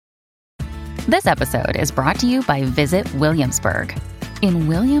This episode is brought to you by Visit Williamsburg. In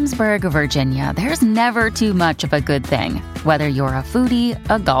Williamsburg, Virginia, there's never too much of a good thing. Whether you're a foodie,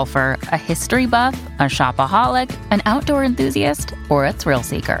 a golfer, a history buff, a shopaholic, an outdoor enthusiast, or a thrill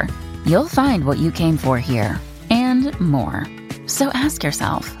seeker, you'll find what you came for here and more. So ask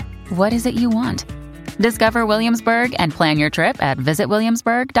yourself, what is it you want? Discover Williamsburg and plan your trip at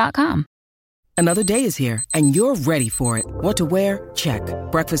visitwilliamsburg.com. Another day is here, and you're ready for it. What to wear? Check.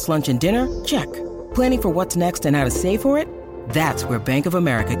 Breakfast, lunch, and dinner? Check. Planning for what's next and how to save for it? That's where Bank of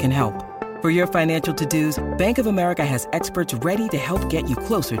America can help. For your financial to-dos, Bank of America has experts ready to help get you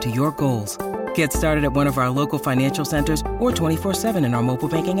closer to your goals. Get started at one of our local financial centers or 24/7 in our mobile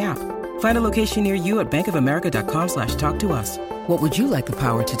banking app. Find a location near you at bankofamerica.com/talktous. What would you like the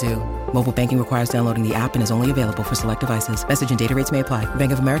power to do? Mobile banking requires downloading the app and is only available for select devices. Message and data rates may apply.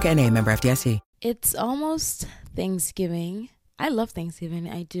 Bank of America N.A., member FDIC. It's almost Thanksgiving. I love Thanksgiving.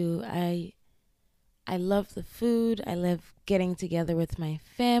 I do. I love the food. I love getting together with my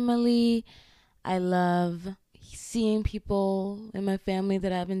family. I love seeing people in my family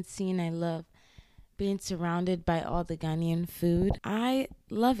that I haven't seen. I love being surrounded by all the Ghanaian food. I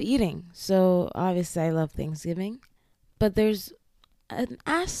love eating. So obviously I love Thanksgiving. But there's an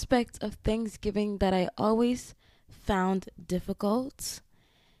aspect of Thanksgiving that I always found difficult.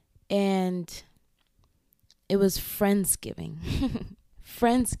 And it was Friendsgiving.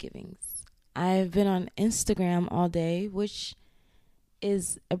 Friendsgivings. I've been on Instagram all day, which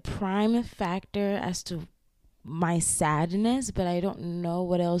is a prime factor as to my sadness, but I don't know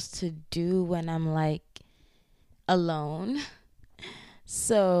what else to do when I'm like alone.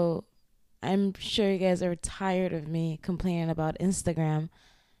 So I'm sure you guys are tired of me complaining about Instagram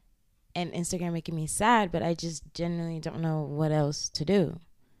and Instagram making me sad, but I just genuinely don't know what else to do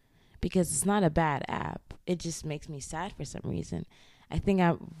because it's not a bad app. It just makes me sad for some reason. I think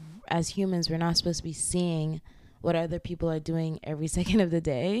as humans, we're not supposed to be seeing what other people are doing every second of the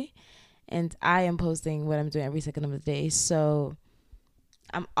day. And I am posting what I'm doing every second of the day. So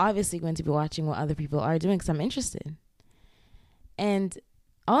I'm obviously going to be watching what other people are doing because I'm interested. And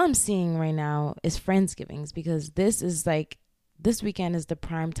all I'm seeing right now is Friendsgivings because this weekend is the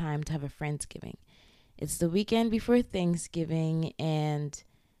prime time to have a Friendsgiving. It's the weekend before Thanksgiving. And,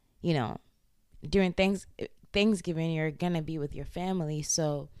 you know, during Thanksgiving, you're going to be with your family.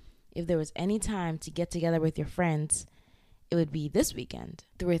 So if there was any time to get together with your friends, it would be this weekend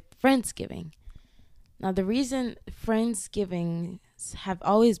with Friendsgiving. Now, the reason Friendsgivings have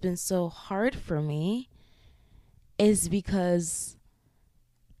always been so hard for me is because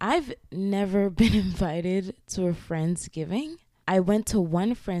I've never been invited to a Friendsgiving. I went to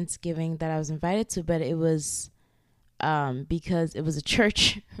one Friendsgiving that I was invited to, but it was because it was a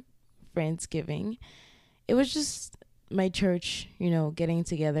church Friendsgiving. It was just my church, getting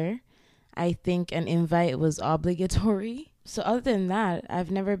together. I think an invite was obligatory. So other than that, I've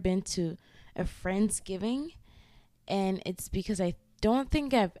never been to a Friendsgiving. And it's because I don't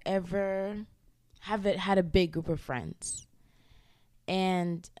think I've ever had a big group of friends.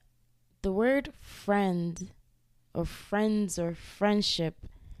 And the word friend or friends or friendship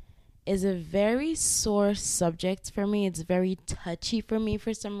is a very sore subject for me. It's very touchy for me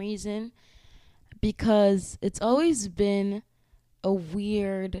for some reason. Because it's always been a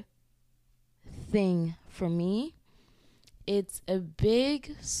weird thing for me. It's a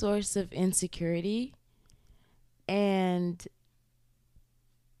big source of insecurity. And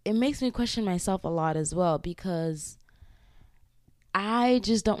it makes me question myself a lot as well. Because I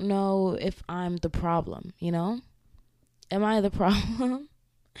just don't know if I'm the problem, Am I the problem?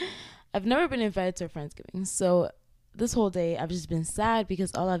 I've never been invited to a Friendsgiving. So this whole day I've just been sad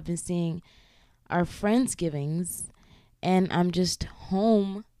because all I've been seeing are Friendsgivings, and I'm just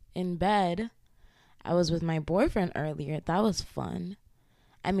home in bed. I was with my boyfriend earlier. That was fun.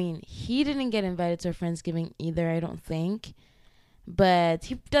 I mean, he didn't get invited to a Friendsgiving either, I don't think, but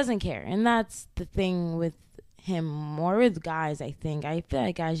he doesn't care. And that's the thing with him, more with guys, I think. I feel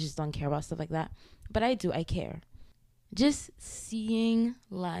like guys just don't care about stuff like that, but I do. I care. Just seeing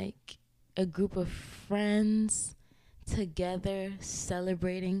like a group of friends together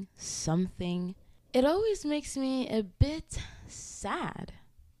celebrating something, it always makes me a bit sad.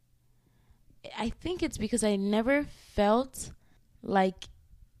 I think it's because I never felt I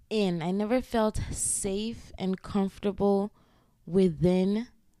never felt safe and comfortable within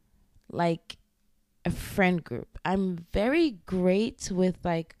like a friend group. I'm very great with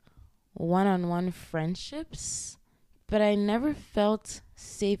like one-on-one friendships, but I never felt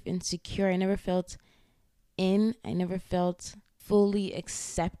safe and secure. I never felt fully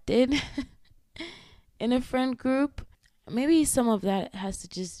accepted in a friend group. Maybe some of that has to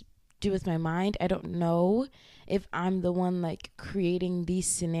just do with my mind. I don't know if I'm the one like creating these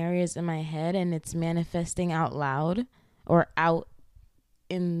scenarios in my head and it's manifesting out loud or out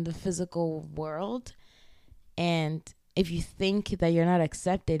in the physical world. And if you think that you're not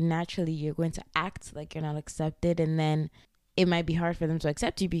accepted, naturally you're going to act like you're not accepted, and then it might be hard for them to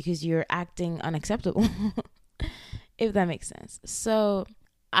accept you because you're acting unacceptable. If that makes sense. So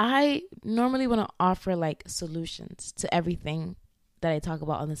I normally want to offer like solutions to everything that I talk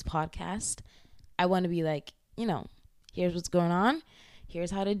about on this podcast. I want to be like, here's what's going on.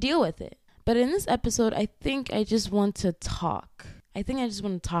 Here's how to deal with it. But in this episode, I think I just want to talk.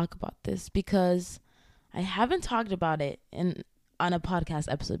 About this because I haven't talked about it on a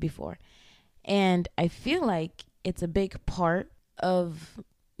podcast episode before. And I feel like it's a big part of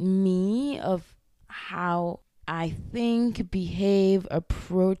me, of how I think, behave,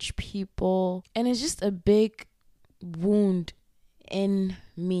 approach people. And it's just a big wound in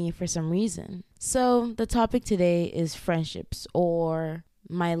me for some reason. So the topic today is friendships, or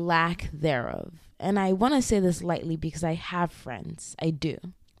my lack thereof. And I want to say this lightly because I have friends. I do.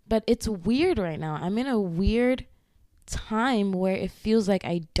 But it's weird right now. I'm in a weird time where it feels like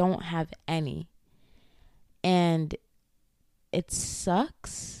I don't have any. And it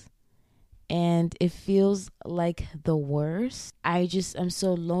sucks. And it feels like the worst. I'm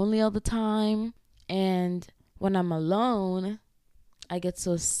so lonely all the time. And when I'm alone, I get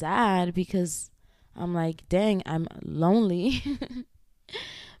so sad because I'm like, dang, I'm lonely.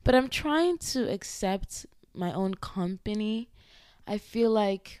 But I'm trying to accept my own company. I feel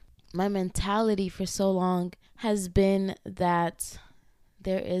like my mentality for so long has been that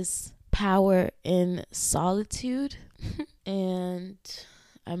there is power in solitude. And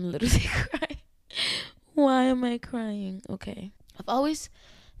I'm literally crying. Why am I crying? Okay. I've always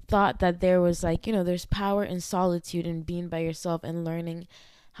thought that there was like, there's power in solitude and being by yourself and learning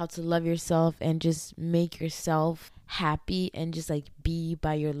how to love yourself and just make yourself happy and just like be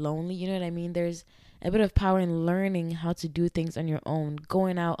by your lonely. You know what I mean? There's a bit of power in learning how to do things on your own,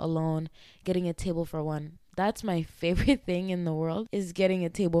 going out alone, getting a table for one. That's my favorite thing in the world, is getting a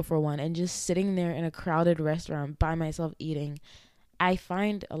table for one and just sitting there in a crowded restaurant by myself eating. I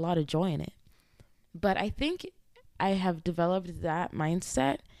find a lot of joy in it. But I think I have developed that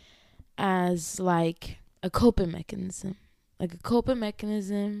mindset as like a coping mechanism. Like a coping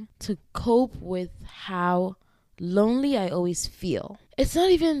mechanism to cope with how lonely I always feel. It's not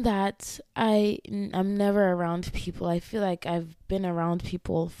even that I'm never around people. I feel like I've been around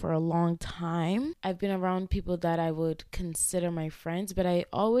people for a long time. I've been around people that I would consider my friends, but I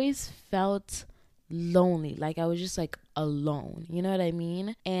always felt lonely. Like I was just like alone. You know what I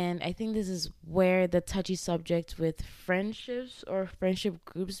mean? And I think this is where the touchy subject with friendships or friendship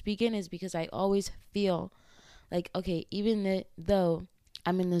groups begin, is because I always feel like, okay, even though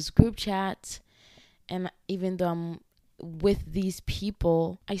I'm in this group chat and even though I'm with these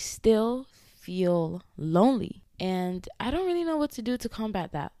people, I still feel lonely. And I don't really know what to do to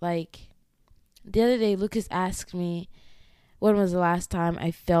combat that. Like the other day, Lucas asked me, when was the last time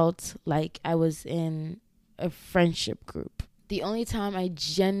I felt like I was in a friendship group? The only time I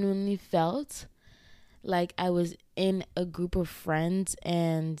genuinely felt like I was in a group of friends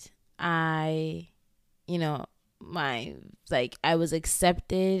and I was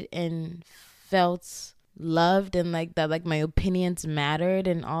accepted and felt loved and like that, like my opinions mattered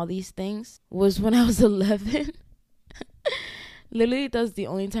and all these things, was when I was 11. Literally, that's the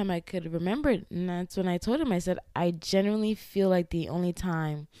only time I could remember it. And that's when I told him, I said, I genuinely feel like the only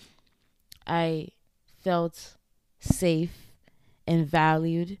time I felt safe and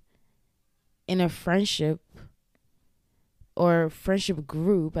valued in a friendship or friendship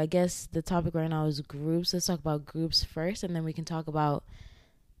group. I guess the topic right now is groups. Let's talk about groups first, and then we can talk about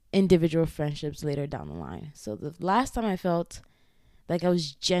individual friendships later down the line. So the last time I felt like I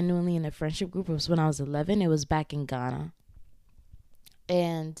was genuinely in a friendship group was when I was 11. It was back in Ghana.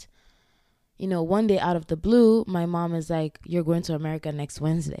 And, one day out of the blue, my mom is like, you're going to America next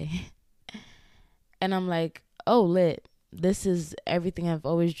Wednesday. And I'm like, oh, lit. This is everything I've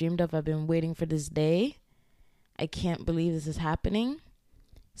always dreamed of. I've been waiting for this day. I can't believe this is happening.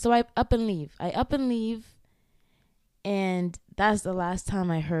 So I up and leave. And that's the last time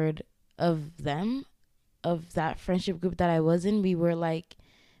I heard of them, of that friendship group that I was in. We were like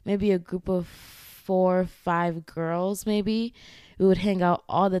maybe a group of 4 or 5 girls, maybe. We would hang out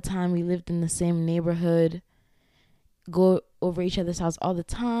all the time. We lived in the same neighborhood, go over each other's house all the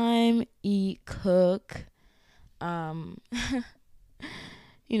time, eat, cook, go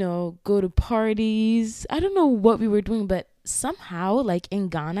to parties. I don't know what we were doing, but somehow, like in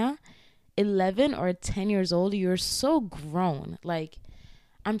Ghana, 11 or 10 years old, you're so grown. Like,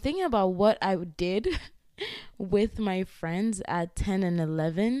 I'm thinking about what I did with my friends at 10 and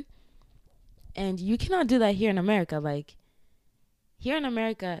 11. And you cannot do that here in America. Like, here in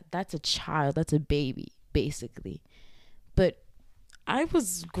America, that's a child, that's a baby, basically. But I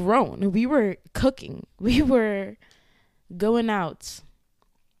was grown. We were cooking. We were going out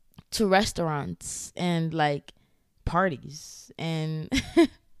to restaurants and like parties and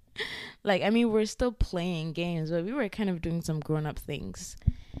like, I mean, we're still playing games, but we were kind of doing some grown up things.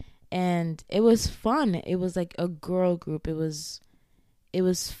 And it was fun. It was like a girl group. It was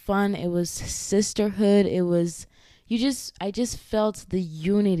fun. It was sisterhood. I just felt the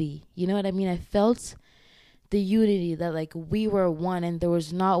unity. You know what I mean? I felt the unity that like we were one and there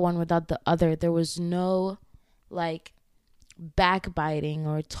was not one without the other. There was no like backbiting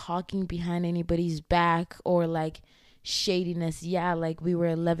or talking behind anybody's back or like shadiness. Yeah, like we were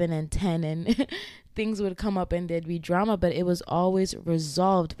 11 and 10 and things would come up and there'd be drama, but it was always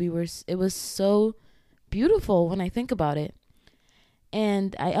resolved. It was so beautiful when I think about it.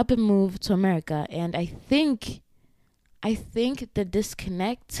 And I up and moved to America, and I think the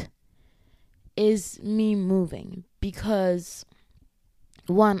disconnect is me moving because,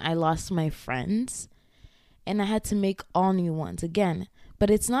 one, I lost my friends and I had to make all new ones again. But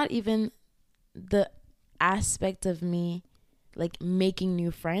it's not even the aspect of me like making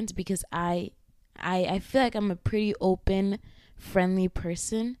new friends, because I feel like I'm a pretty open, friendly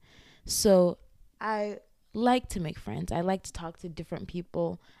person. So I like to make friends. I like to talk to different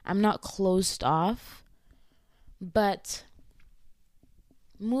people. I'm not closed off. But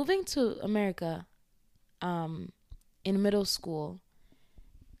moving to America in middle school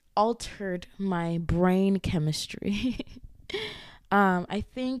altered my brain chemistry. I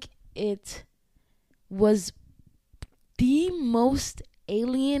think it was the most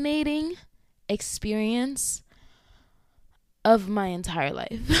alienating experience of my entire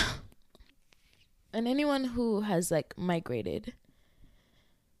life. And anyone who has like migrated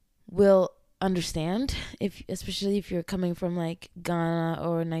will understand, especially if you're coming from like Ghana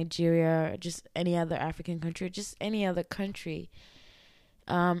or Nigeria or just any other African country, just any other country,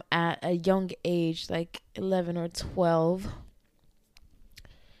 at a young age, like 11 or 12,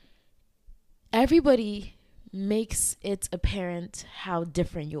 everybody makes it apparent how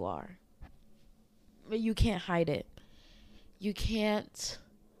different you are. But you can't hide it. You can't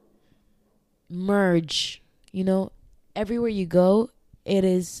merge, everywhere you go, it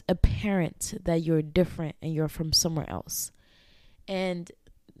is apparent that you're different and you're from somewhere else. And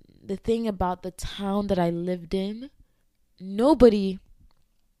the thing about the town that I lived in, nobody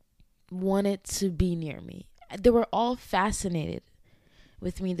wanted to be near me. They were all fascinated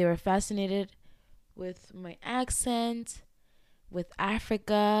with me. They were fascinated with my accent, with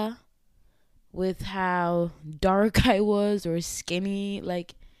Africa, with how dark I was or skinny.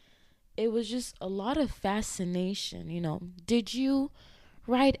 Like, it was just a lot of fascination. Did you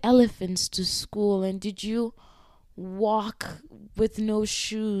ride elephants to school, and did you walk with no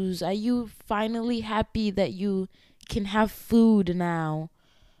shoes? Are you finally happy that you can have food now?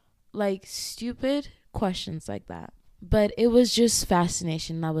 Like, stupid questions like that. But it was just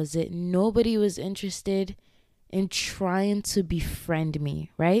fascination. That was it. Nobody was interested in trying to befriend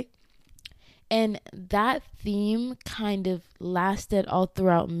me, right? And that theme kind of lasted all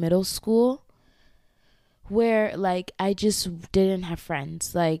throughout middle school, where like I just didn't have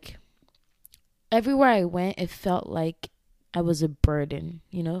friends. Like, everywhere I went, it felt like I was a burden,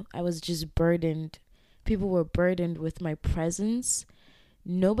 I was just burdened. People were burdened with my presence.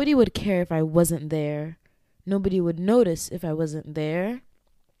 Nobody would care if I wasn't there. Nobody would notice if I wasn't there.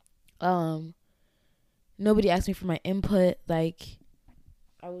 Nobody asked me for my input. Like,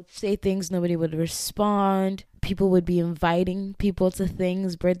 I would say things, nobody would respond. People would be inviting people to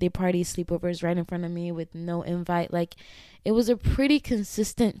things, birthday parties, sleepovers right in front of me with no invite. Like, it was a pretty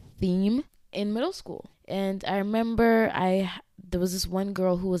consistent theme in middle school. And I remember there was this one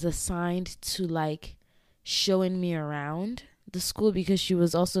girl who was assigned to like showing me around the school because she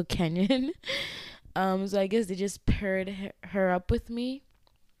was also Kenyan. So I guess they just paired her up with me.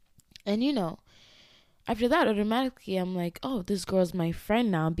 And after that, automatically I'm like, oh, this girl's my friend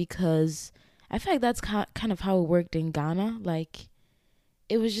now, because I feel like that's kind of how it worked in Ghana. Like,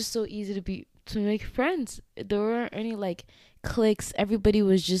 it was just so easy to make friends. There weren't any like cliques. Everybody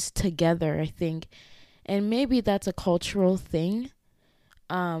was just together, I think. And maybe that's a cultural thing.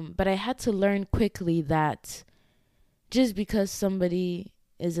 But I had to learn quickly that just because somebody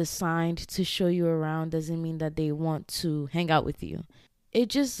is assigned to show you around doesn't mean that they want to hang out with you. It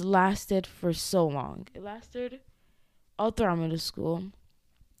just lasted for so long. It lasted all throughout middle school.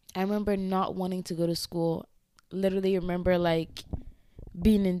 I remember not wanting to go to school. Literally remember like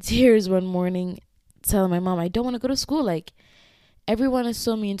being in tears one morning, telling my mom, I don't want to go to school. Like, everyone is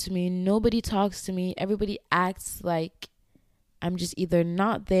so mean to me. Nobody talks to me. Everybody acts like I'm just either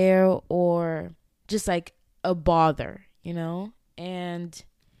not there or just like a bother, you know? And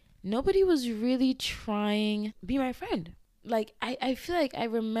nobody was really trying to be my friend. Like, I feel like I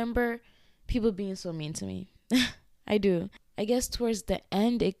remember people being so mean to me. I do. I guess towards the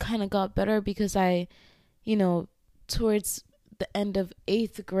end, it kind of got better because towards the end of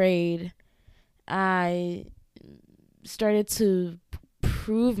 8th grade, I started to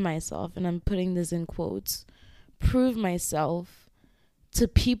prove myself, and I'm putting this in quotes, prove myself to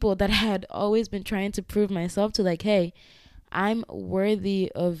people that I had always been trying to prove myself to, like, hey, I'm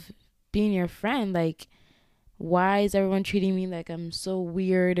worthy of being your friend. Like, why is everyone treating me like I'm so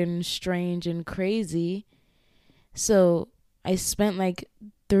weird and strange and crazy? So I spent like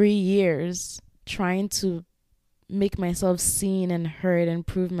 3 years trying to make myself seen and heard and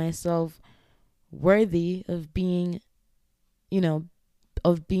prove myself worthy of being,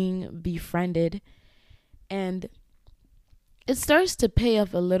 of being befriended. And it starts to pay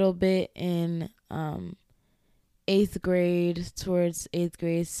off a little bit in 8th grade, towards 8th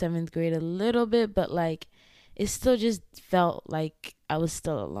grade, 7th grade, a little bit, but like it still just felt like I was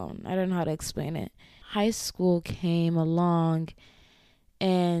still alone. I don't know how to explain it. High school came along,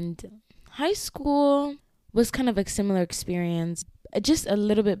 and high school was kind of a similar experience, just a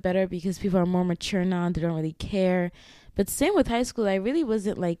little bit better because people are more mature now. They don't really care. But same with high school, I really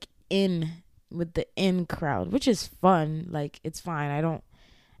wasn't like in with the in crowd, which is fun. Like, it's fine.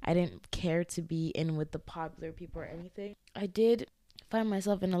 I didn't care to be in with the popular people or anything. I did find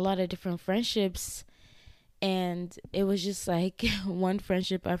myself in a lot of different friendships, and it was just like one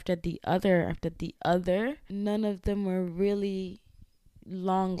friendship after the other. None of them were really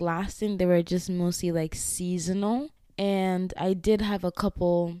long lasting. They were just mostly like seasonal. And I did have a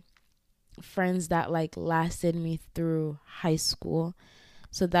couple friends that like lasted me through high school.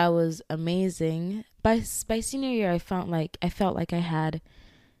 So that was amazing. By senior year, I felt like I had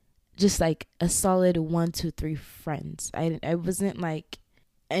just like a solid 1, 2, 3 friends. I wasn't like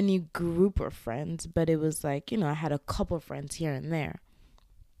any group of friends, but it was like, I had a couple friends here and there.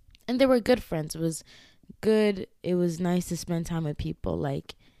 And they were good friends. It was good. It was nice to spend time with people.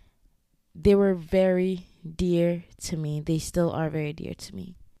 Like, they were very dear to me. They still are very dear to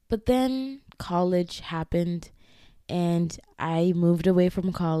me. But then college happened, and I moved away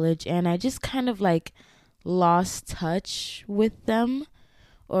from college, and I just kind of like lost touch with them,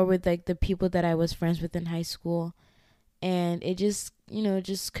 or with like the people that I was friends with in high school. And it just,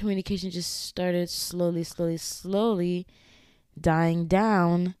 just communication just started slowly dying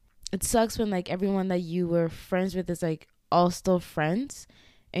down. It sucks when like everyone that you were friends with is like all still friends,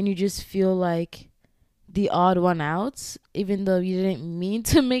 and you just feel like the odd one out, even though you didn't mean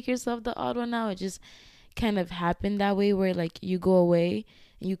to make yourself the odd one out. It just kind of happened that way, where like you go away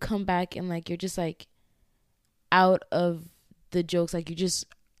and you come back and like you're just like out of the jokes. Like, you just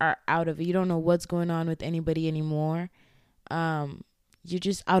are out of it. You don't know what's going on with anybody anymore. You're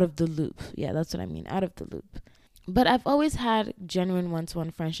just out of the loop. Yeah, that's what I mean, out of the loop. But I've always had genuine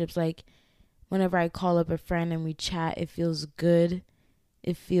one-to-one friendships. Like, whenever I call up a friend and we chat, it feels good.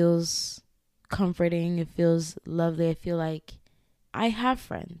 It feels comforting. It feels lovely. I feel like I have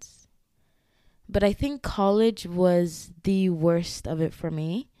friends. But I think college was the worst of it for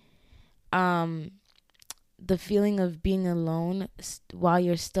me. The feeling of being alone while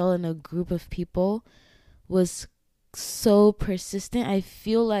you're still in a group of people was so persistent. I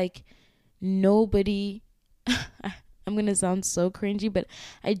feel like nobody I'm gonna sound so cringy, but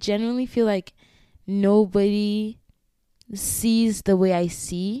I genuinely feel like nobody sees the way I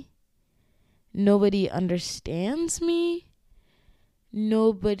see. Nobody understands me.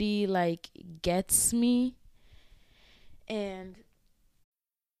 Nobody like gets me. And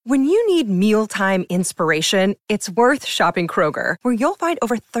when you need mealtime inspiration, it's worth shopping Kroger, where you'll find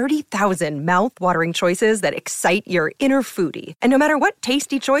over 30,000 mouth-watering choices that excite your inner foodie. And no matter what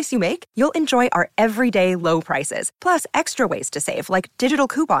tasty choice you make, you'll enjoy our everyday low prices, plus extra ways to save, like digital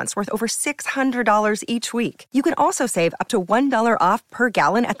coupons worth over $600 each week. You can also save up to $1 off per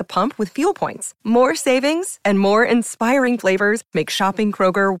gallon at the pump with fuel points. More savings and more inspiring flavors make shopping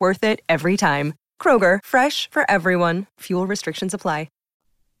Kroger worth it every time. Kroger, fresh for everyone. Fuel restrictions apply.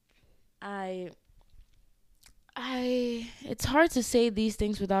 It's hard to say these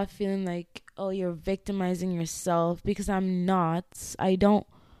things without feeling like, oh, you're victimizing yourself, because I'm not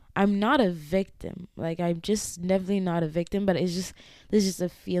a victim. Like, I'm just definitely not a victim, but there's just a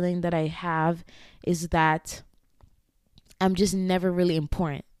feeling that I have, is that I'm just never really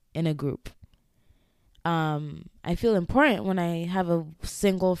important in a group. I feel important when I have a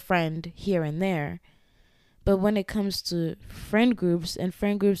single friend here and there. But when it comes to friend groups, and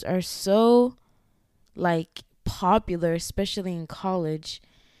friend groups are so like popular, especially in college.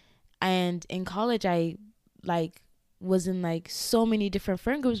 And in college, I like was in like so many different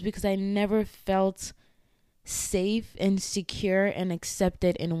friend groups because I never felt safe and secure and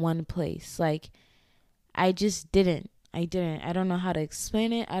accepted in one place. Like I just didn't. I don't know how to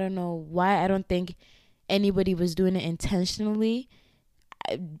explain it. I don't know why. I don't think anybody was doing it intentionally.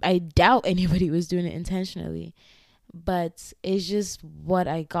 I doubt anybody was doing it intentionally. But it's just what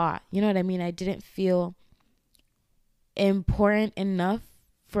I got. You know what I mean? I didn't feel important enough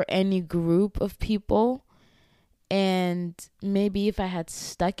for any group of people. And maybe if I had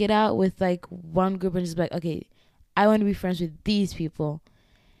stuck it out with like one group and just like, okay, I want to be friends with these people,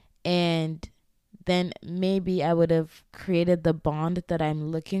 and then maybe I would have created the bond that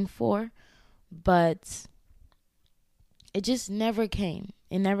I'm looking for. But it just never came.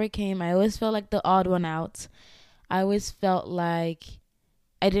 It never came. I always felt like the odd one out. I always felt like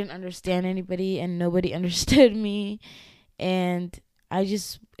I didn't understand anybody and nobody understood me. And I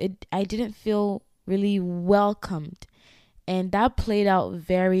didn't feel really welcomed. And that played out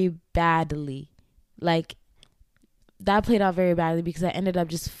very badly. Like, that played out very badly because I ended up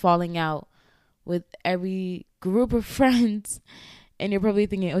just falling out with every group of friends. And you're probably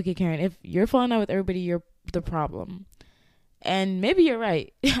thinking, okay, Karen, if you're falling out with everybody, you're the problem. And maybe you're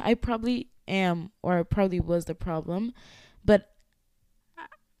right. I probably am, or I probably was the problem. But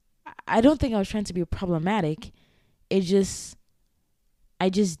I don't think I was trying to be problematic. I just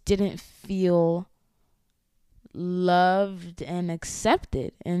didn't feel loved and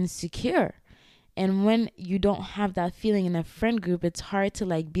accepted and secure. And when you don't have that feeling in a friend group, it's hard to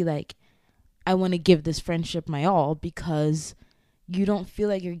like be like, I want to give this friendship my all, because you don't feel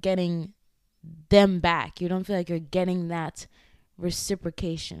like you're getting them back. You don't feel like you're getting that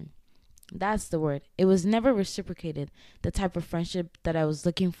reciprocation. That's the word. It was never reciprocated, the type of friendship that I was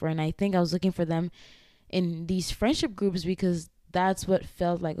looking for. And I think I was looking for them in these friendship groups because that's what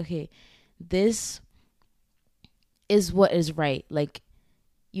felt like, okay, this is what is right. Like,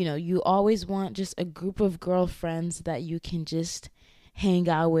 you know, you always want just a group of girlfriends that you can just hang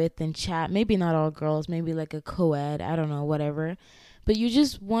out with and chat. Maybe not all girls, maybe like a co-ed, I don't know, whatever. But you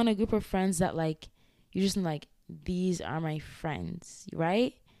just want a group of friends that like, you just like, these are my friends,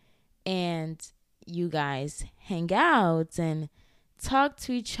 right? And you guys hang out and talk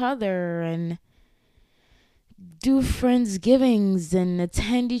to each other and do Friendsgivings and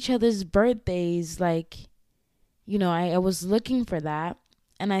attend each other's birthdays. Like, you know, I was looking for that,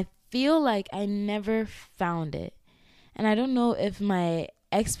 and I feel like I never found it. And I don't know if my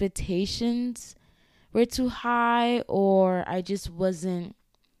expectations were too high, or I just wasn't,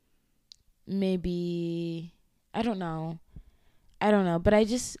 maybe, I don't know, but I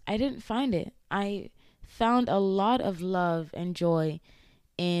didn't find it. I found a lot of love and joy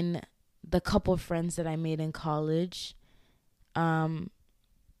in the couple friends that I made in college.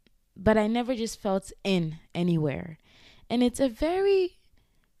 But I never just felt in anywhere. And it's a very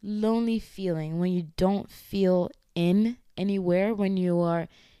lonely feeling when you don't feel in anywhere, when you are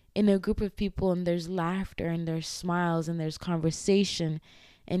in a group of people and there's laughter and there's smiles and there's conversation,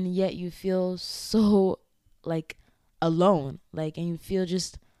 and yet you feel so like alone, like, and you feel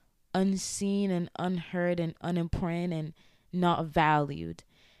just unseen and unheard and unimportant and not valued.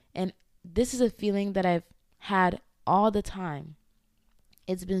 And this is a feeling that I've had all the time.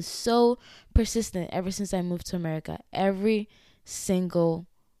 It's been so persistent ever since I moved to America. Every single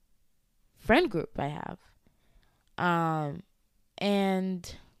friend group I have.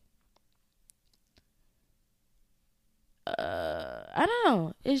 And I don't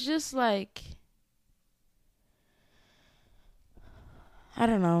know. It's just like, I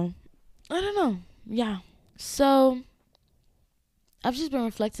don't know. Yeah. So I've just been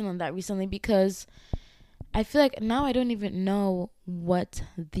reflecting on that recently because I feel like now I don't even know what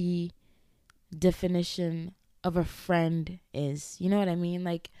the definition of a friend is. You know what I mean?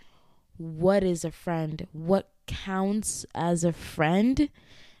 Like, what is a friend? What counts as a friend?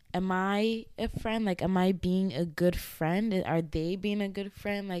 Am I a friend? Like, am I being a good friend? Are they being a good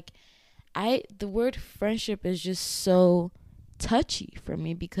friend? Like, the word friendship is just so touchy for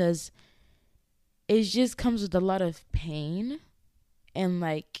me because it just comes with a lot of pain and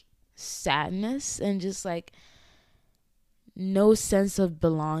like sadness and just like no sense of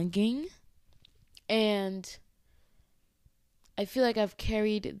belonging. And I feel like I've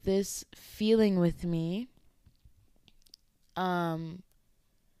carried this feeling with me for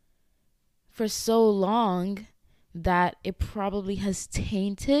so long that it probably has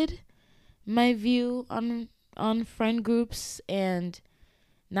tainted my view on friend groups, and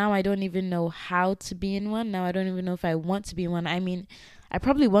now I don't even know how to be in one. Now I don't even know if I want to be in one. I mean, I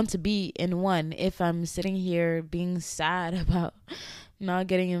probably want to be in one if I'm sitting here being sad about not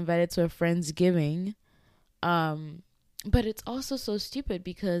getting invited to a Friendsgiving. But it's also so stupid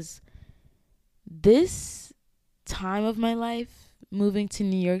because this time of my life, moving to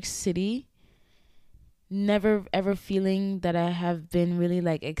New York City, never ever feeling that I have been really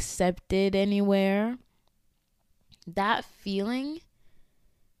like accepted anywhere, that feeling,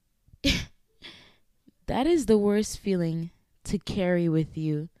 that is the worst feeling to carry with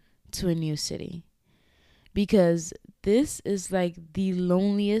you to a new city, because this is like the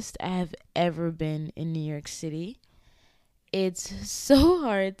loneliest I have ever been in New York City. It's so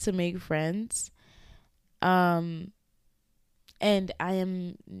hard to make friends. And I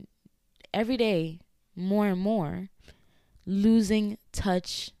am every day more and more losing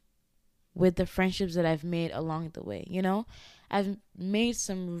touch with the friendships that I've made along the way. You know, I've made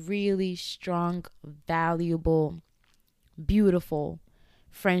some really strong, valuable, beautiful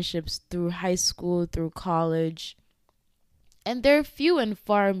friendships through high school, through college, and they're few and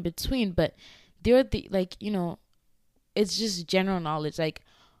far in between, but they're the, like, you know, it's just general knowledge, like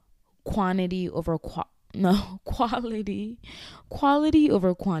quality over quantity,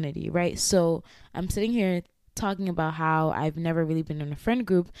 right? So I'm sitting here talking about how I've never really been in a friend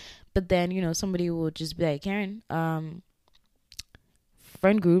group, but then, you know, somebody will just be like, Karen,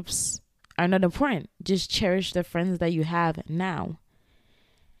 friend groups are not important. Just cherish the friends that you have now.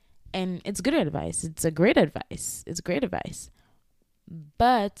 And it's good advice. It's great advice.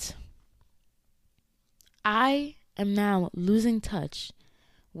 But I am now losing touch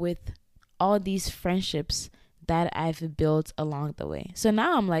with all these friendships that I've built along the way. So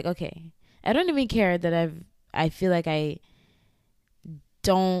now I'm like, okay, I don't even care that I feel like I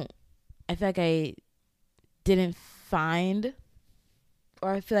didn't find,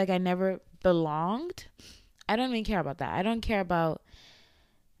 or I feel like I never belonged. I don't even care about that. I don't care about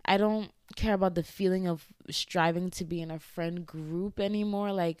the feeling of striving to be in a friend group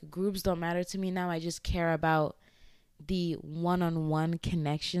anymore. Like, groups don't matter to me now. I just care about the one-on-one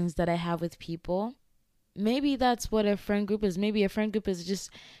connections that I have with people. Maybe that's what a friend group is. Maybe a friend group is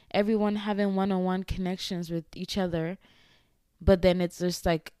just everyone having one-on-one connections with each other, but then it's just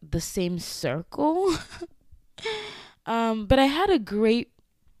like the same circle. But I had a great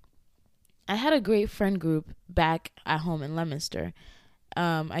friend group back at home in Leominster.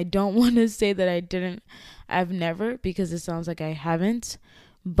 I don't want to say that I've never, because it sounds like I haven't,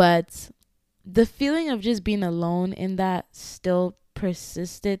 but the feeling of just being alone in that still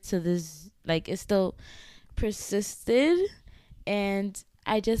persisted to this, like, it still persisted, and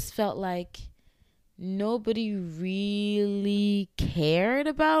I just felt like nobody really cared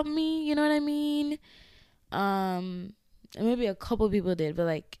about me, you know what I mean? Maybe a couple people did, but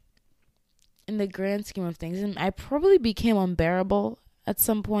like, in the grand scheme of things, and I probably became unbearable at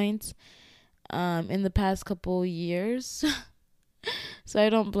some point in the past couple years. So I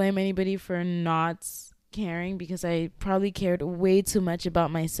don't blame anybody for not caring, because I probably cared way too much about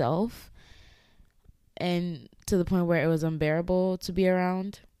myself, and to the point where it was unbearable to be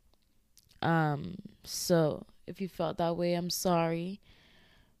around. So if you felt that way, I'm sorry.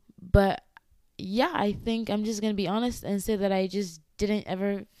 But yeah, I think I'm just going to be honest and say that I just didn't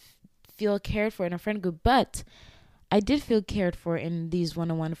ever feel cared for in a friend group, but I did feel cared for in these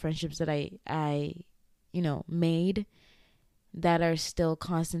one-on-one friendships that I made, that are still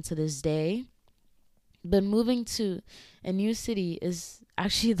constant to this day. But moving to a new city is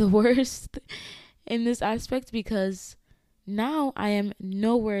actually the worst in this aspect, because now I am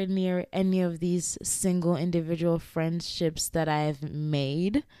nowhere near any of these single individual friendships that I've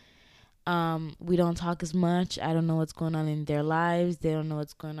made. We don't talk as much. I don't know what's going on in their lives. They don't know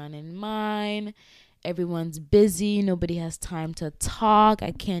what's going on in mine. Everyone's busy. Nobody has time to talk.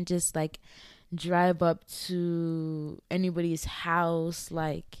 I can't just like drive up to anybody's house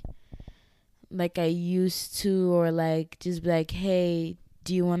like I used to, or like just be like, hey,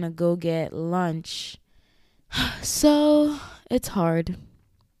 do you want to go get lunch? So it's hard,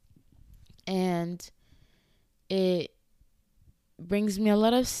 and it brings me a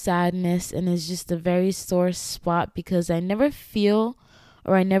lot of sadness, and it's just a very sore spot, because I never feel,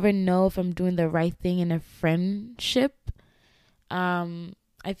 or I never know if I'm doing the right thing in a friendship.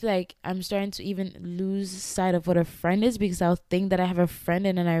 I feel like I'm starting to even lose sight of what a friend is, because I'll think that I have a friend,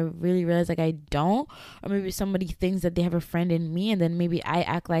 and then I really realize like I don't. Or maybe somebody thinks that they have a friend in me, and then maybe I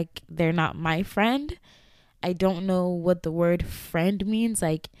act like they're not my friend. I don't know what the word friend means.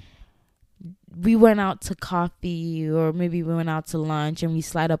 Like, we went out to coffee, or maybe we went out to lunch, and we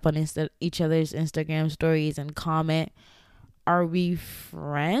slide up on each other's Instagram stories and comment, are we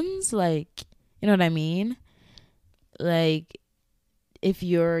friends? Like, you know what I mean? Like, if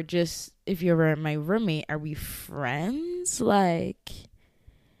you're my roommate, are we friends? Like,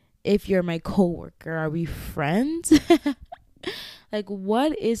 if you're my coworker, are we friends? Like,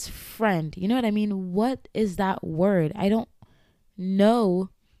 what is friend? You know what I mean? What is that word? I don't know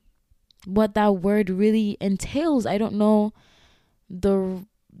what that word really entails. I don't know the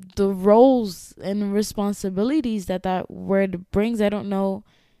roles and responsibilities that word brings. I don't know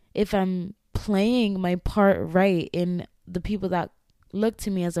if I'm playing my part right in the people that look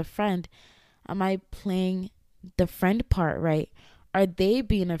to me as a friend. Am I playing the friend part right? Are they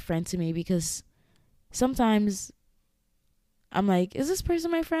being a friend to me? Because sometimes I'm like, is this person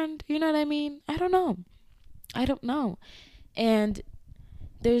my friend? You know what I mean? I don't know. And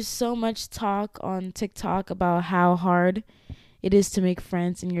there's so much talk on TikTok about how hard it is to make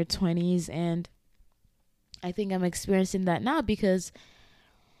friends in your 20s. And I think I'm experiencing that now, because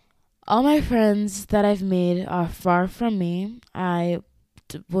all my friends that I've made are far from me. I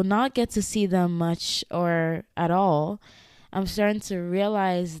will not get to see them much or at all. I'm starting to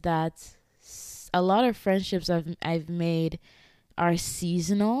realize that a lot of friendships I've made are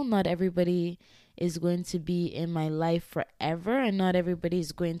seasonal. Not everybody is going to be in my life forever, and not everybody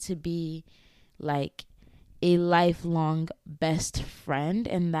is going to be like a lifelong best friend,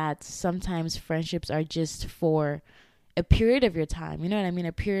 and that sometimes friendships are just for a period of your time. You know what I mean?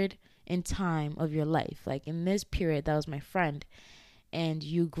 A period in time of your life. Like, in this period, that was my friend. And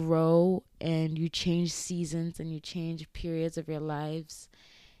you grow and you change seasons and you change periods of your lives,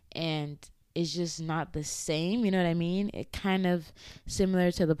 and it's just not the same. You know what I mean? It kind of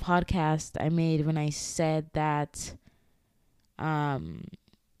similar to the podcast I made when I said that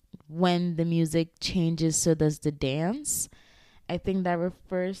when the music changes, so does the dance. I think that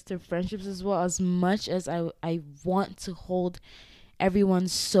refers to friendships as well. As much as I want to hold everyone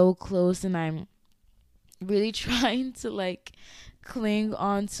so close, and I'm really trying to like cling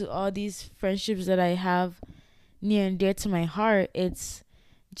on to all these friendships that I have near and dear to my heart, it's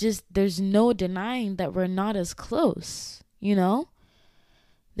just, there's no denying that we're not as close, you know?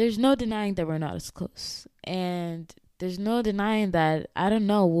 There's no denying that we're not as close. And there's no denying that, I don't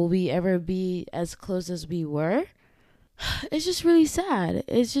know, will we ever be as close as we were? It's just really sad.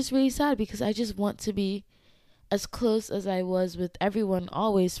 It's just really sad, because I just want to be as close as I was with everyone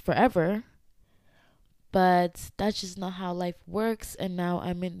always, forever. But that's just not how life works. And now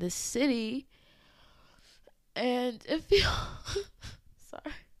I'm in this city, and it feels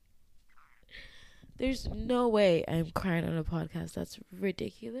sorry. There's no way I'm crying on a podcast. That's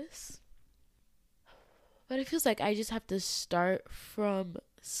ridiculous. But it feels like I just have to start from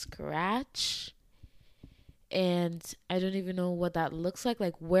scratch. And I don't even know what that looks like.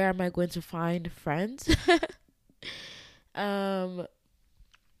 Like, where am I going to find friends?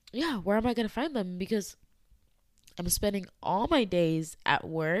 Yeah, where am I going to find them? Because I'm spending all my days at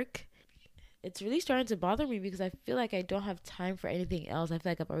work. It's really starting to bother me, because I feel like I don't have time for anything else. I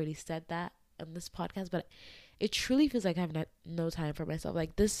feel like I've already said that on this podcast, but it truly feels like I have no time for myself.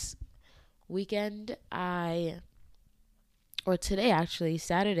 Like, this weekend, or today actually,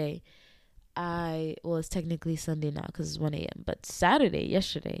 Saturday, well, it's technically Sunday now because it's 1 a.m., but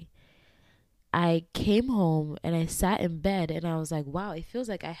yesterday, I came home and I sat in bed and I was like, wow, it feels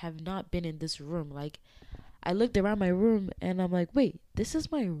like I have not been in this room. Like, I looked around my room and I'm like, wait, this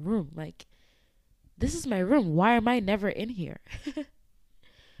is my room. Like, this is my room. Why am I never in here?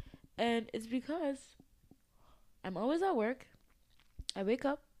 And it's because I'm always at work. I wake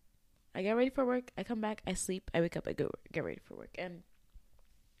up, I get ready for work, I come back, I sleep, I wake up, I go get ready for work. And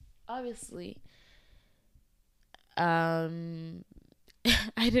obviously, I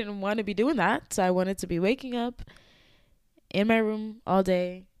didn't want to be doing that. So I wanted to be waking up in my room all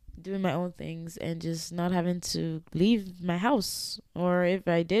day, doing my own things, and just not having to leave my house. Or if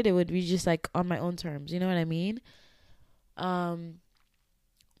I did, it would be just like on my own terms. You know what I mean?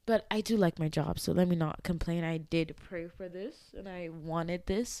 But I do like my job, so let me not complain. I did pray for this and I wanted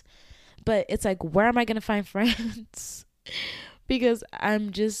this. But it's like, where am I going to find friends? Because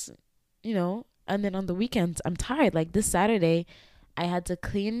I'm just, and then on the weekends, I'm tired. Like this Saturday, I had to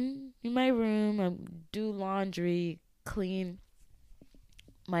clean my room, do laundry, clean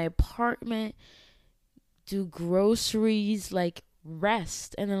my apartment, do groceries, like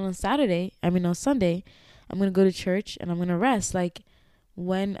rest. And then on Sunday, I'm going to go to church and I'm going to rest. Like,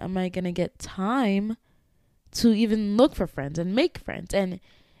 when am I going to get time to even look for friends and make friends? And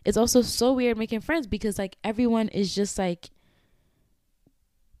it's also so weird making friends because like everyone is just like,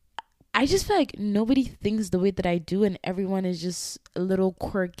 I just feel like nobody thinks the way that I do, and everyone is just a little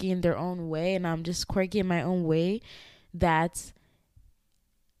quirky in their own way, and I'm just quirky in my own way. That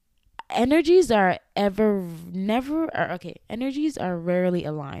energies are energies are rarely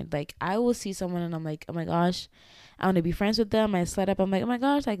aligned. Like, I will see someone and I'm like, oh my gosh, I want to be friends with them. I slide up, I'm like, oh my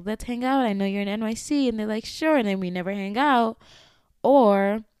gosh, like, let's hang out. I know you're in NYC. And they're like, sure. And then we never hang out.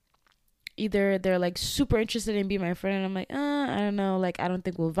 Or either they're like super interested in being my friend and I'm like, I don't know, like, I don't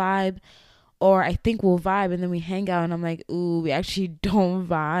think we'll vibe. Or I think we'll vibe and then we hang out and I'm like, ooh, we actually don't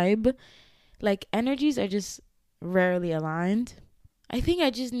vibe. Like, energies are just rarely aligned. I think I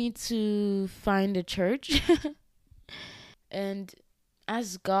just need to find a church and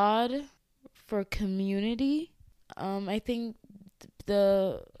ask God for community. I think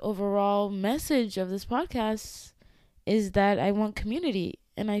the overall message of this podcast is that I want community,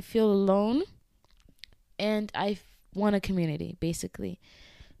 and I feel alone, and I want a community, basically.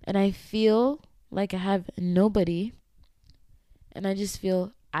 And I feel like I have nobody, and I just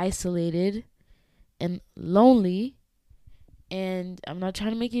feel isolated and lonely. And I'm not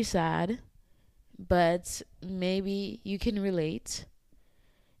trying to make you sad, but maybe you can relate.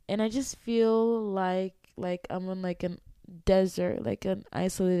 And I just feel like I'm on like a desert, like an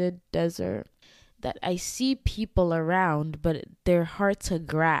isolated desert, that I see people around, but they're hard to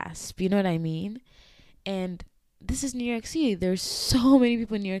grasp. You know what I mean? And this is New York City. There's so many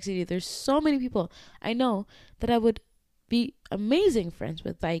people in New York City. There's so many people I know that I would be amazing friends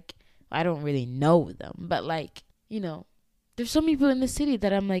with. Like, I don't really know them, but like, you know, there's so many people in the city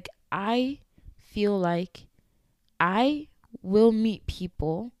that I'm like, I feel like I will meet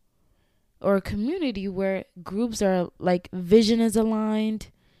people or a community where groups are like, vision is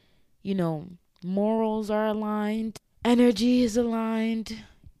aligned, you know, morals are aligned, energy is aligned,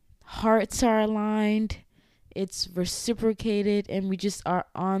 hearts are aligned, it's reciprocated, and we just are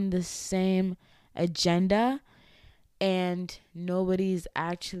on the same agenda, and nobody's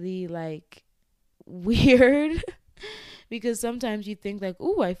actually like weird. Because sometimes you think like,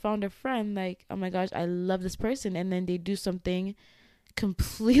 ooh, I found a friend, like, oh my gosh, I love this person, and then they do something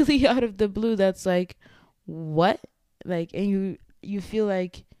completely out of the blue that's like, what? Like, and you feel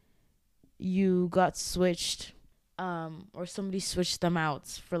like you got switched, or somebody switched them out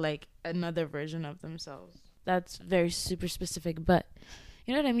for like another version of themselves. That's very super specific, but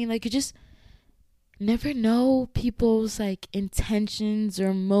you know what I mean? Like, you just never know people's like intentions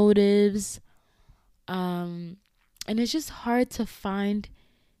or motives. And it's just hard to find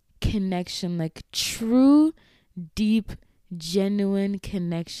connection. Like, true, deep, genuine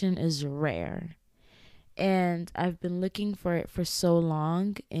connection is rare. And I've been looking for it for so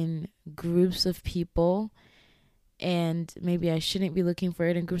long in groups of people. And maybe I shouldn't be looking for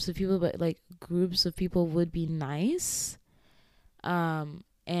it in groups of people, but like, groups of people would be nice. And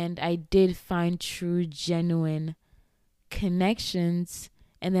I did find true, genuine connections.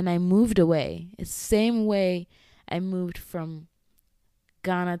 And then I moved away. It's the same way I moved from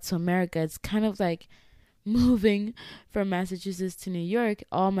Ghana to America. It's kind of like moving from Massachusetts to New York.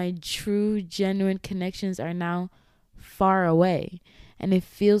 All my true, genuine connections are now far away. And it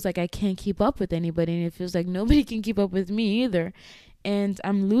feels like I can't keep up with anybody. And it feels like nobody can keep up with me either. And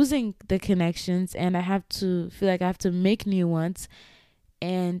I'm losing the connections. And I feel like I have to make new ones.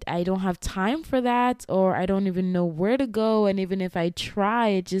 And I don't have time for that. Or I don't even know where to go. And even if I try,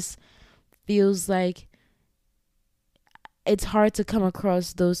 it just feels like it's hard to come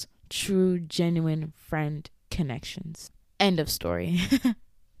across those true, genuine friend connections. End of story.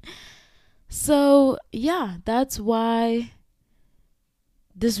 So, yeah, that's why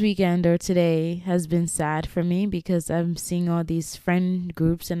this weekend or today has been sad for me, because I'm seeing all these friend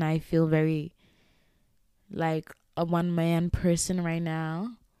groups and I feel very like a one-man person right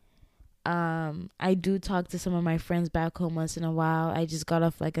now. I do talk to some of my friends back home once in a while. I just got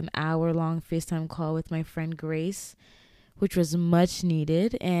off like an hour-long FaceTime call with my friend Grace, which was much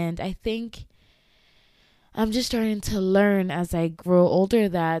needed. And I think I'm just starting to learn as I grow older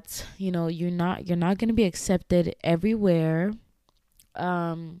that, you know, you're not going to be accepted everywhere.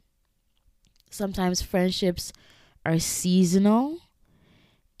 Sometimes friendships are seasonal,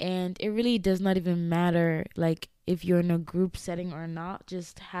 and it really does not even matter like if you're in a group setting or not.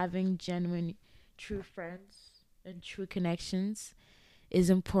 Just having genuine, true friends and true connections is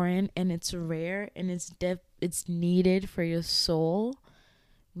important, and it's rare, and it's needed for your soul.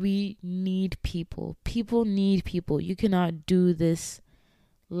 We need people. People need people. You cannot do this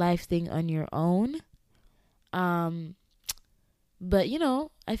life thing on your own. But you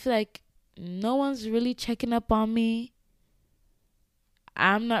know, I feel like no one's really checking up on me.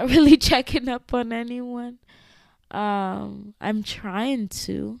 I'm not really checking up on anyone. I'm trying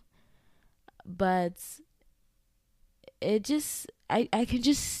to. but it just, I can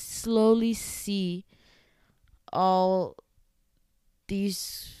just slowly see all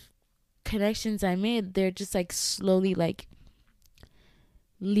these connections I made. They're just like slowly like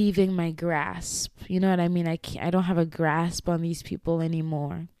leaving my grasp. You know what I mean? I don't have a grasp on these people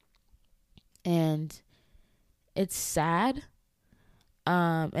anymore. And it's sad.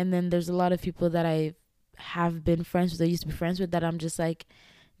 And then there's a lot of people that I have been friends with, I used to be friends with, that I'm just like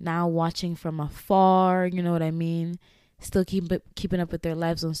now watching from afar. You know what I mean? Still keeping up with their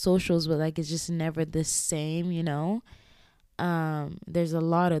lives on socials, but like it's just never the same, you know? There's a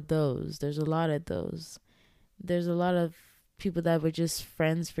lot of those. There's a lot of people that were just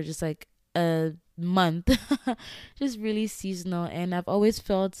friends for just like a month, just really seasonal. And I've always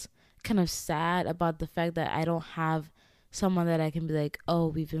felt kind of sad about the fact that I don't have someone that I can be like, oh,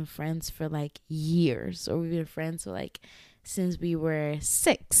 we've been friends for like years, or we've been friends for like since we were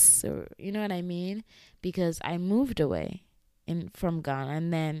 6, or you know what I mean? Because I moved away from Ghana,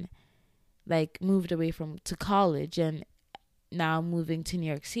 and then like moved away to college, and now moving to New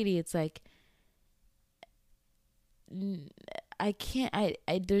York City. It's like I can't,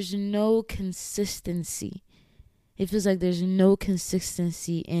 there's no consistency. It feels like there's no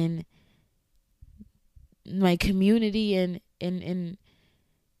consistency in my community and in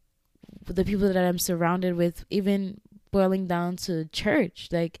the people that I'm surrounded with, even boiling down to church.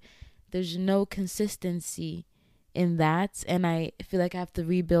 Like there's no consistency in that, and I feel like I have to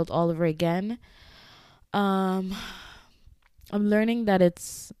rebuild all over again. I'm learning that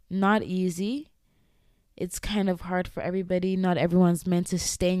it's not easy. It's kind of hard for everybody. Not everyone's meant to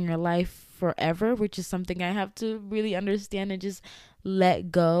stay in your life forever, which is something I have to really understand and just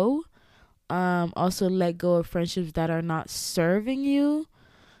let go. Also let go of friendships that are not serving you.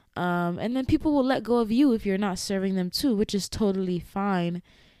 And then people will let go of you if you're not serving them too, which is totally fine.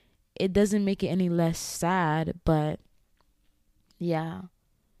 It doesn't make it any less sad, but yeah,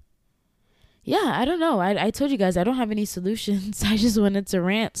 I don't know. I told you guys I don't have any solutions. I just wanted to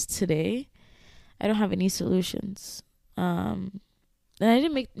rant today. I don't have any solutions. And I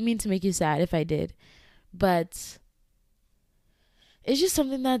didn't mean to make you sad if I did, but it's just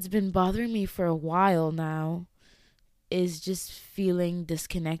something that's been bothering me for a while now, is just feeling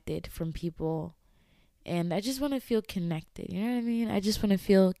disconnected from people. And I just want to feel connected. You know what I mean? I just want to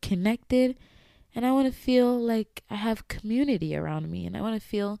feel connected, and I want to feel like I have community around me, and I want to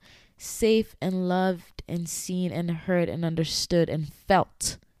feel safe and loved and seen and heard and understood and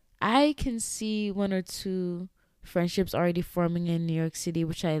felt. I can see 1 or 2 friendships already forming in New York City,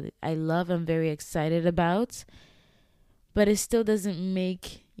 which I love. I'm very excited about. But it still doesn't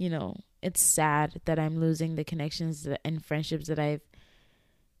make, it's sad that I'm losing the connections and friendships that I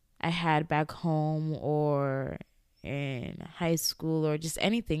had back home or in high school or just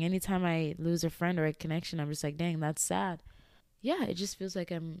anything. Anytime I lose a friend or a connection, I'm just like, dang, that's sad. Yeah, it just feels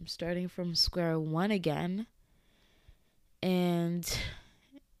like I'm starting from square one again. And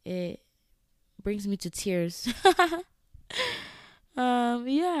it brings me to tears.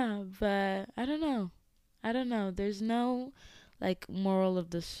 Yeah, but I don't know. There's no like moral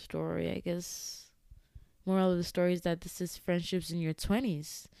of the story. I guess moral of the story is that this is friendships in your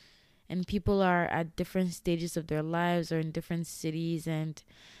 20s, and people are at different stages of their lives or in different cities. And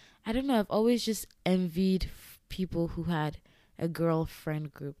I don't know, I've always just envied people who had a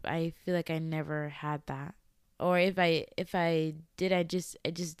girlfriend group. I feel like I never had that. Or if I did, I just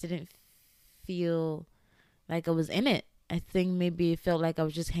didn't feel like I was in it. I think maybe it felt like I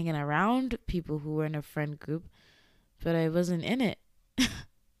was just hanging around people who were in a friend group, but I wasn't in it.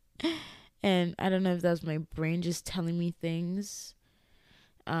 And I don't know if that was my brain just telling me things.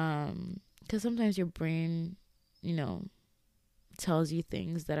 Because sometimes your brain, tells you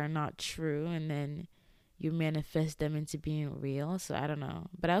things that are not true, and then you manifest them into being real. So I don't know.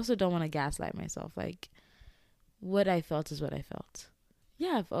 But I also don't want to gaslight myself. Like, what I felt is what I felt.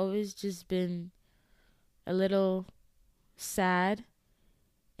 Yeah, I've always just been a little sad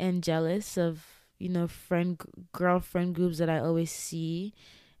and jealous of girlfriend groups that I always see,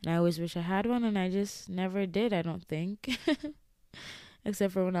 and I always wish I had one, and I just never did, I don't think.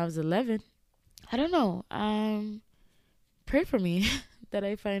 Except for when I was 11. I don't know. Pray for me that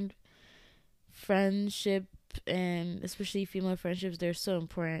I find friendship, and especially female friendships, they're so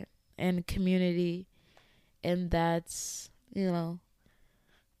important, and community, and that's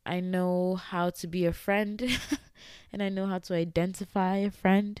I know how to be a friend and I know how to identify a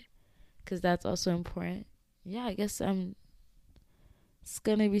friend, because that's also important. Yeah, I guess it's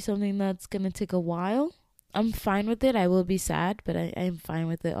gonna be something that's gonna take a while. I'm fine with it. I will be sad, but I'm fine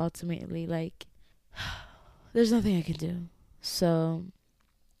with it ultimately. Like, there's nothing I can do. So,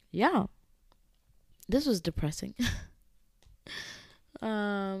 yeah. this was depressing.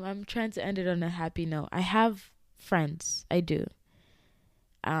 I'm trying to end it on a happy note. I have friends. I do.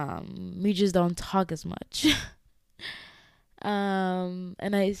 We just don't talk as much. And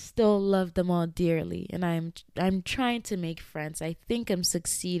I still love them all dearly, and I'm trying to make friends. I think I'm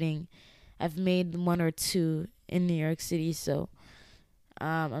succeeding. I've made 1 or 2 in New York City, so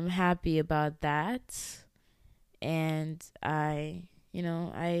I'm happy about that. And I'm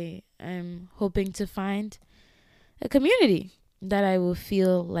hoping to find a community that I will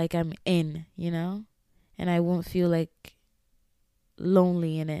feel like I'm in, and I won't feel like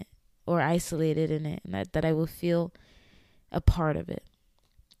lonely in it or isolated in it, and that I will feel a part of it.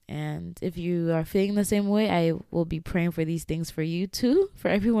 And if you are feeling the same way, I will be praying for these things for you too, for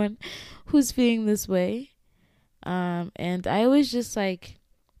everyone who's feeling this way. And I always just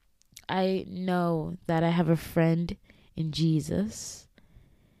I know that I have a friend in Jesus,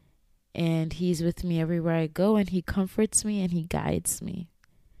 and he's with me everywhere I go, and he comforts me and he guides me.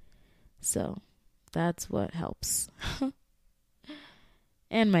 So that's what helps.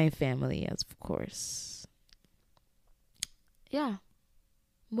 And my family, of course. Yeah.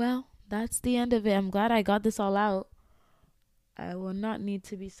 Well, that's the end of it. I'm glad I got this all out. I will not need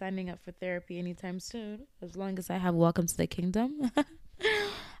to be signing up for therapy anytime soon, as long as I have Welcome to the Kingdom.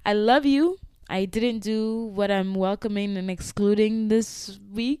 I love you. I didn't do what I'm welcoming and excluding this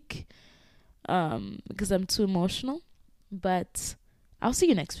week because I'm too emotional. But I'll see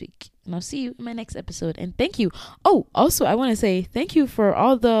you next week, and I'll see you in my next episode. And thank you. Oh, also, I want to say thank you for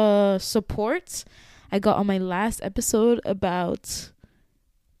all the support I got on my last episode about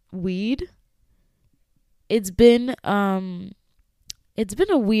weed. It's been a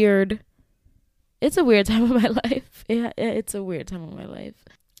weird time of my life. Yeah, it's a weird time of my life.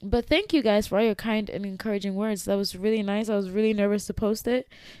 But thank you guys for all your kind and encouraging words. That was really nice. I was really nervous to post it,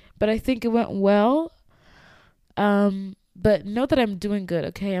 but I think it went well. But know that I'm doing good,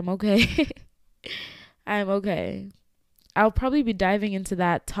 okay? I'm okay. I'm okay. I'll probably be diving into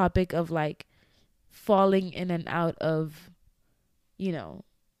that topic of falling in and out of,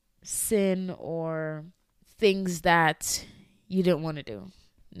 sin or things that you didn't want to do.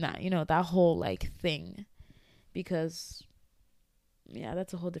 That whole thing. Because, yeah,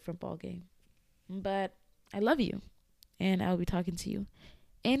 that's a whole different ball game. But I love you. And I'll be talking to you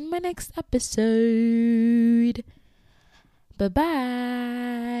in my next episode.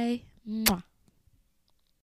 Bye-bye. Mwah.